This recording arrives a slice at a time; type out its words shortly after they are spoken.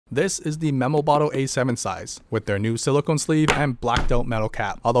This is the Memo Bottle A7 size with their new silicone sleeve and blacked out metal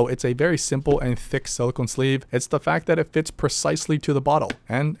cap. Although it's a very simple and thick silicone sleeve, it's the fact that it fits precisely to the bottle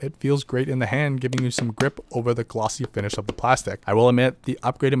and it feels great in the hand, giving you some grip over the glossy finish of the plastic. I will admit the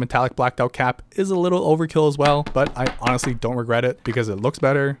upgraded metallic blacked out cap is a little overkill as well, but I honestly don't regret it because it looks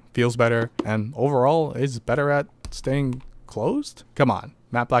better, feels better, and overall is better at staying closed. Come on,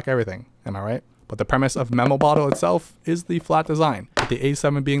 matte black everything, am I right? But the premise of Memo Bottle itself is the flat design. With the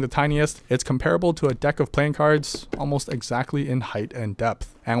A7 being the tiniest, it's comparable to a deck of playing cards almost exactly in height and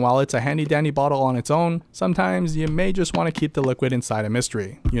depth. And while it's a handy dandy bottle on its own, sometimes you may just want to keep the liquid inside a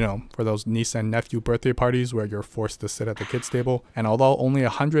mystery. You know, for those niece and nephew birthday parties where you're forced to sit at the kids table. And although only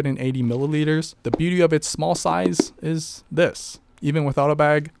 180 milliliters, the beauty of its small size is this. Even without a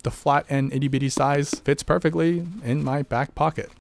bag, the flat and itty bitty size fits perfectly in my back pocket.